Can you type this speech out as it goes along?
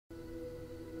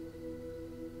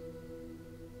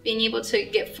being able to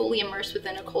get fully immersed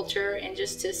within a culture and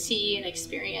just to see and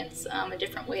experience a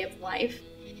different way of life,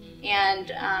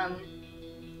 and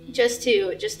just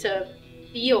to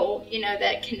feel, you know,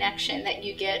 that connection that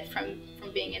you get from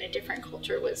being in a different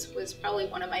culture was probably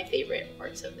one of my favorite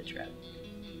parts of the trip.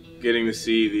 Getting to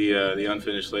see the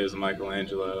unfinished slaves of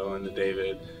Michelangelo and the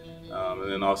David,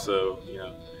 and then also, you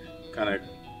know, kind of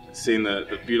seeing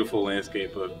the beautiful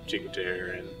landscape of Cinque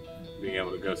Terre and being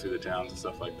able to go through the towns and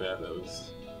stuff like that. That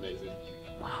was amazing.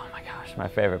 Oh my gosh, my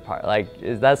favorite part.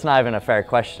 Like, that's not even a fair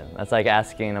question. That's like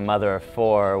asking a mother of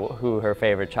 4 who her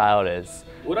favorite child is.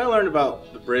 What I learned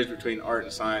about the bridge between art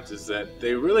and science is that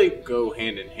they really go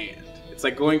hand in hand. It's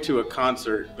like going to a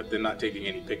concert but then not taking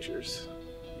any pictures.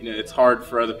 You know, it's hard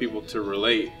for other people to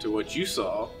relate to what you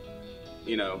saw,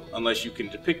 you know, unless you can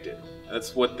depict it.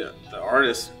 That's what the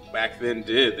artists back then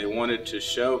did. They wanted to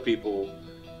show people,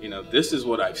 you know, this is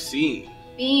what I've seen.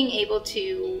 Being able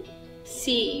to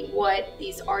see what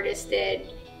these artists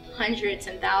did hundreds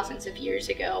and thousands of years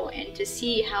ago, and to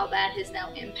see how that has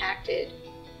now impacted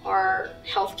our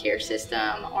healthcare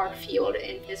system, our field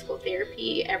in physical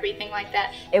therapy, everything like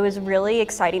that. It was really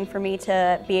exciting for me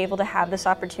to be able to have this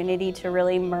opportunity to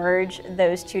really merge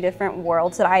those 2 different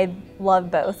worlds that I love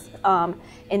both,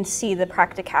 and see the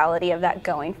practicality of that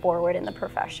going forward in the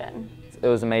profession. It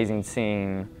was amazing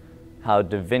seeing how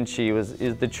Da Vinci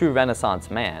is the true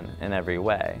Renaissance man in every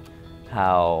way.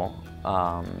 How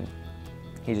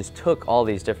he just took all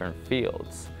these different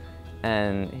fields,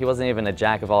 and he wasn't even a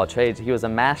jack of all trades, he was a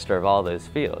master of all those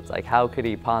fields. Like, how could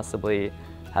he possibly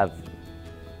have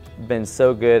been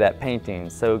so good at painting,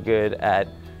 so good at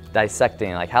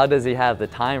dissecting? Like, how does he have the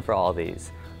time for all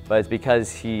these? But it's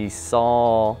because he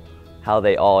saw how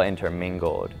they all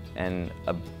intermingled and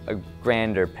a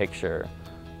grander picture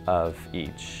of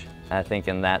each. And I think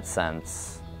in that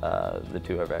sense, the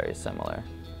 2 are very similar.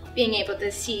 Being able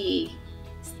to see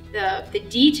the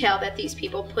detail that these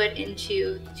people put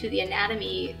into the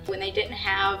anatomy when they didn't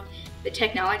have the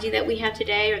technology that we have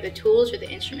today, or the tools or the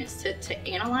instruments to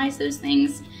analyze those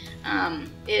things,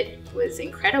 it was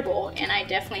incredible. And I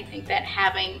definitely think that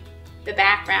having the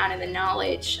background and the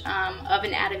knowledge of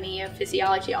anatomy, of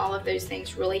physiology, all of those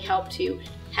things really helped to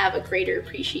have a greater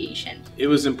appreciation. It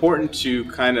was important to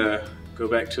kind of go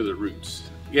back to the roots.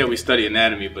 Yeah, we study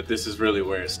anatomy, but this is really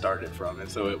where it started from. And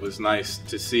so it was nice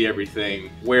to see everything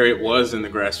where it was in the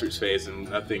grassroots phase, and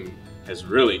nothing has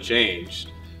really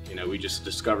changed. You know, we just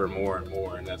discover more and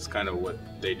more, and that's kind of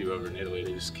what they do over in Italy.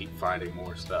 They just keep finding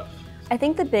more stuff. I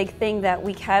think the big thing that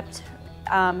we kept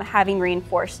having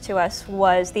reinforced to us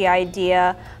was the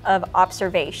idea of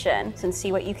observation, and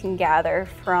see what you can gather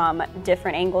from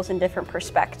different angles and different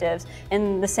perspectives.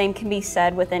 And the same can be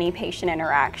said with any patient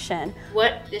interaction.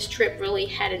 What this trip really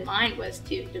had in mind was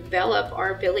to develop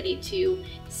our ability to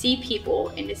see people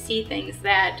and to see things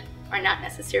that are not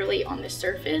necessarily on the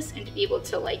surface, and to be able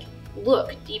to like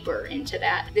look deeper into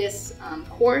that. This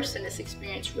course and this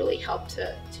experience really helped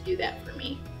to do that for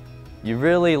me. You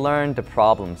really learn to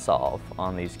problem solve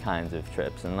on these kinds of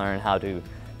trips, and learn how to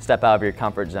step out of your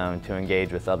comfort zone to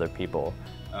engage with other people.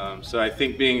 So I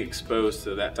think being exposed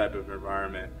to that type of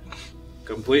environment,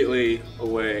 completely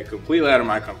away, completely out of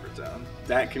my comfort zone,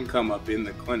 that can come up in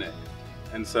the clinic.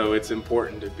 And so it's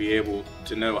important to be able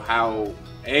to know how,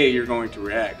 A, you're going to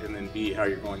react, and then B, how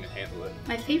you're going to handle it.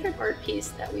 My favorite art piece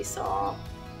that we saw,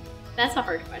 that's a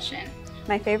hard question.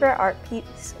 My favorite art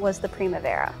piece was the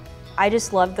Primavera. I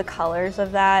just loved the colors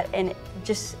of that, and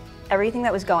just everything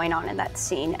that was going on in that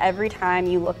scene. Every time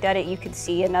you looked at it, you could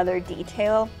see another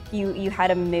detail. You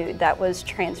had a mood that was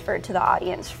transferred to the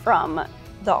audience from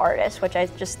the artist, which I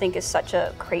just think is such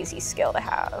a crazy skill to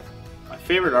have. My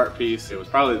favorite art piece, it was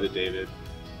probably the David.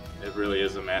 It really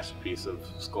is a masterpiece of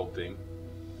sculpting,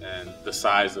 and the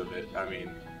size of it, I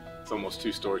mean, it's almost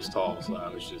 2 stories tall, so I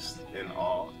was just in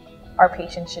awe. Our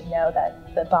patients should know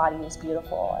that the body is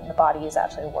beautiful, and the body is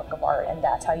actually a work of art, and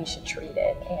that's how you should treat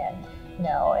it. And you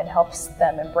know, it helps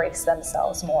them embrace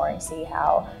themselves more and see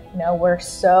how, you know, we're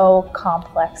so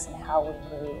complex in how we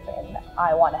move, and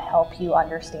I want to help you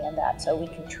understand that so we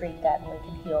can treat that and we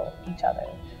can heal each other.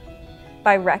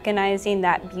 By recognizing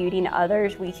that beauty in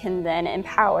others, we can then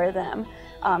empower them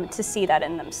to see that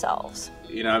in themselves.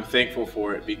 You know, I'm thankful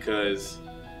for it, because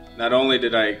not only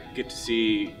did I get to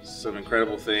see some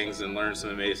incredible things and learn some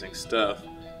amazing stuff,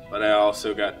 but I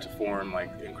also got to form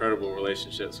like incredible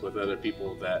relationships with other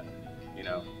people that, you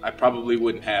know, I probably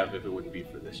wouldn't have if it wouldn't be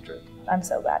for this trip. I'm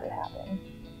so glad it happened.